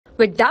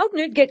With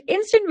Doubtnut, get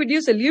instant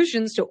video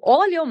solutions to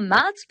all your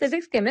maths,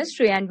 physics,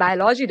 chemistry, and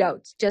biology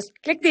doubts. Just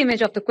click the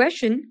image of the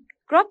question,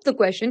 crop the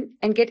question,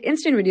 and get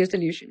instant video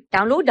solution.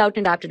 Download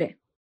Doubtnut app today.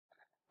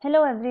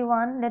 Hello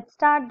everyone, let's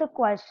start the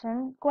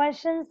question.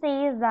 Question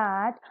says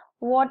that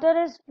water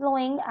is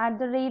flowing at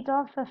the rate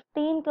of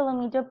 15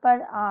 km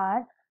per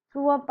hour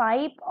through a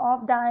pipe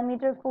of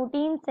diameter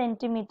 14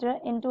 cm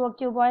into a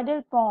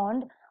cuboidal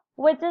pond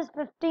which is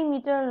 50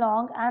 meter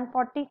long and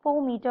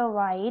 44 meter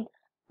wide.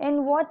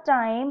 In what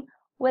time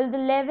will the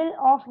level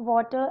of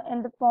water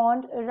in the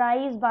pond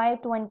rise by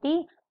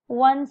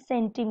 21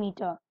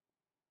 centimeter?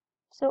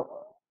 So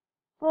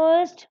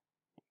first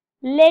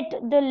let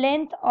the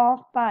length of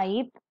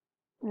pipe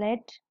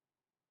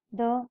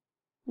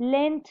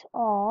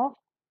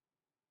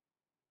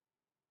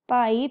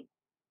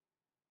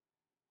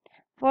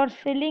for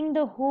filling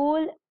the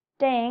whole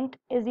tank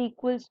is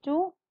equals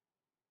to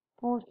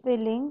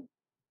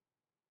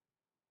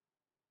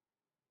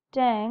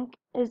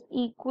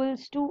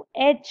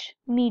H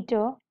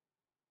meter.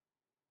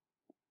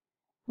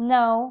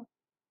 Now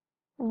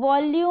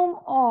volume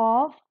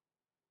of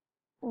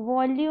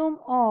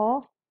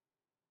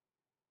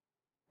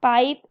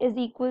pipe is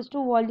equals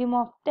to volume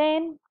of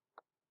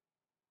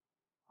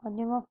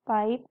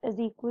pipe is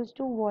equals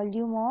to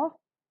volume of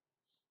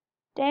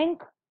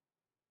tank,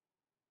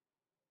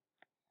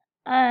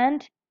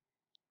 and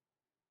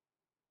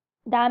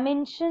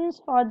dimensions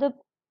for the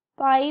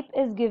pipe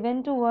is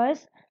given to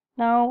us.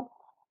 Now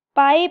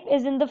pipe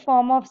is in the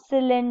form of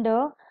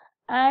cylinder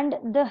and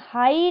the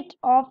height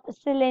of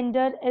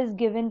cylinder is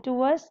given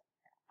to us.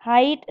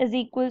 Height is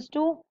equals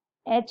to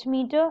H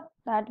meter,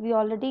 that we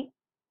already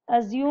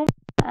assume,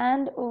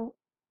 and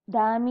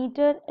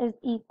diameter is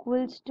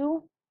equals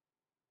to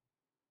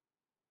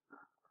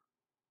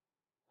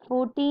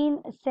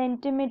 14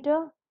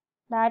 centimeter.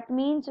 That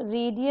means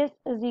radius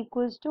is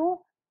equals to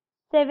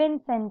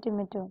 7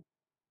 centimeter.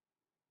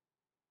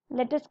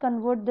 Let us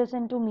convert this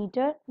into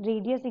meter.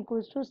 Radius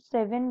equals to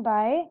 7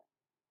 by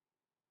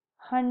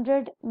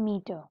 100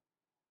 meter.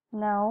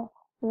 Now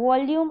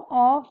volume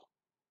of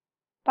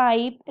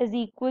pipe is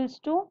equals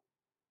to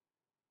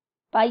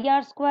pi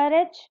r square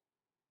h.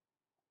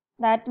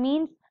 That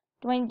means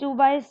 22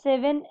 by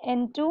 7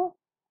 into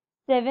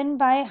 7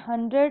 by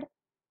 100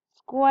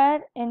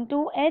 square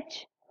into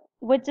h,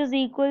 which is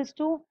equals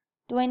to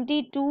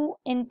 22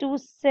 into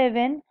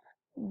 7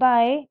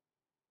 by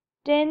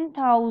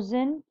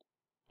 10,000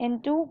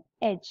 into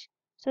h.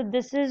 So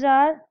this is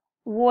our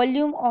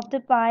volume of the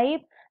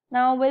pipe.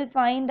 Now we'll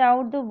find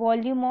out the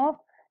volume of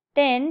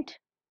tent.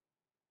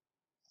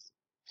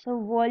 So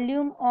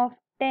volume of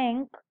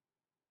tank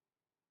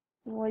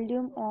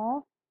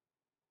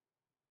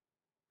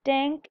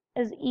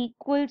is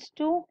equals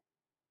to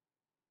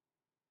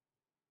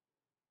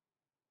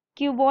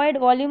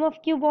volume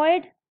of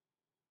cuboid,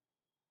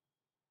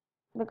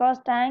 because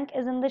tank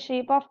is in the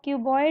shape of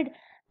cuboid,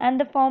 and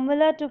the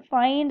formula to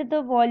find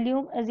the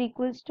volume is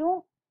equals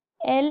to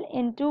L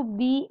into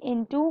B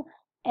into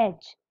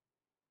H.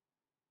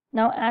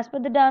 Now as per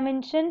the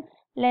dimension,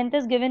 length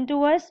is given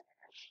to us.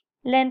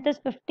 Length is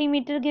 50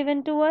 meter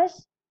given to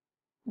us.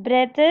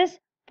 Breadth is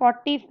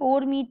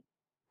 44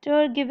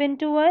 meter given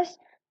to us,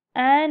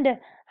 and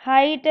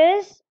height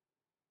is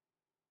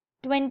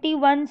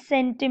 21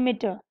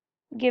 centimeter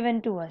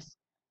given to us.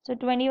 So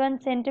 21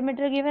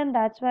 centimeter given,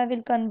 that's why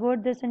we'll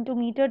convert this into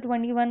meter.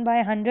 21 by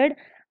 100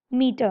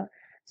 meter.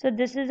 So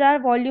this is our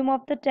volume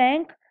of the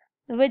tank,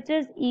 which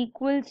is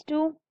equals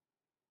to,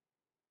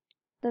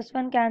 this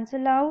one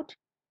cancel out,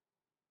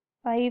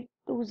 5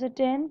 2s are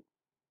 10.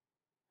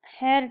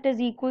 Here it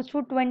is equals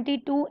to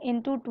 22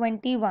 into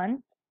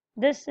 21.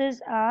 This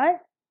is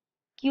our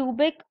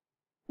cubic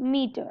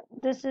meter.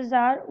 This is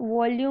our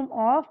volume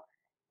of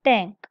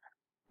tank.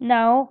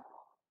 Now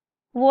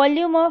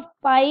volume of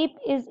pipe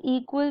is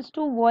equals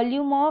to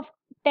volume of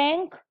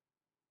tank.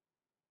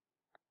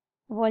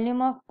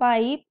 Volume of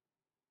pipe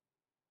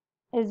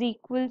is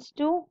equals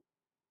to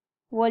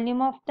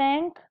volume of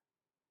tank.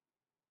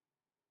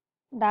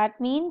 That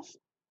means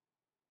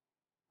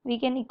we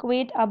can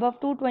equate above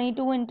to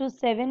 22 into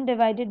 7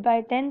 divided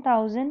by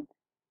 10,000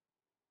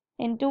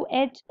 into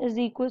H is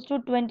equals to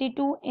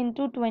 22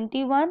 into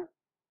 21,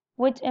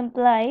 which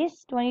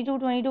implies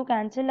 22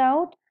 cancel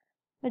out,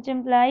 which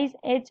implies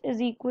H is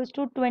equals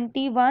to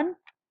 21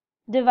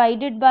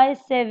 divided by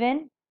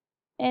 7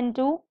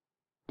 into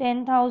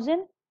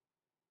 10,000,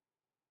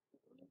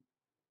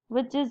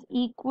 which is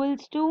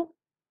equals to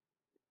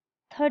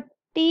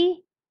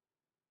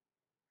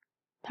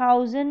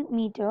 30,000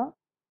 meter.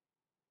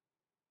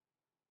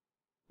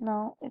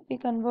 Now if we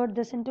convert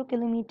this into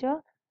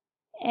kilometer,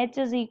 H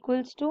is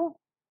equals to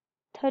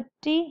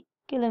 30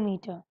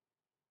 kilometer.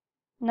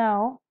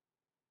 Now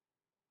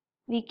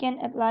we can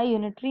apply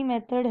unitary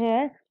method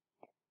here.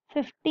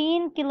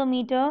 15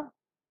 kilometer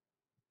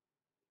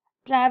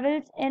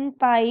travels in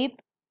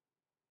pipe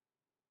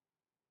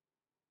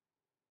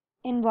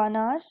in 1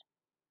 hour.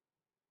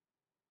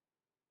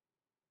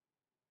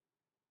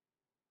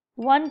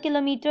 1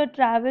 kilometer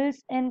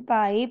travels in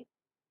pipe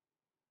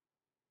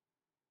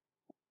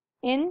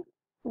in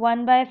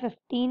 1 by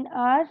 15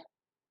 hours,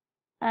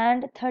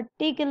 and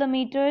 30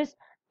 kilometers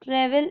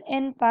travel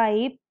in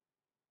pipe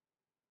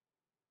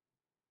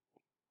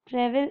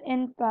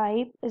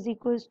is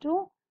equals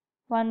to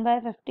 1 by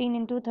 15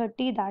 into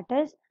 30, that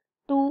is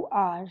 2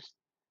 hours.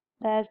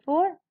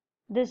 Therefore,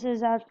 this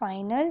is our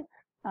final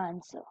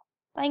answer.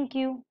 Thank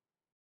you.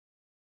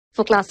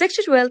 For class 6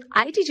 to 12,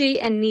 IIT JEE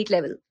and NEET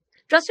level.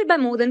 Trusted by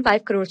more than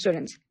 5 crore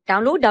students.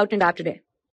 Download Doubtnut app today.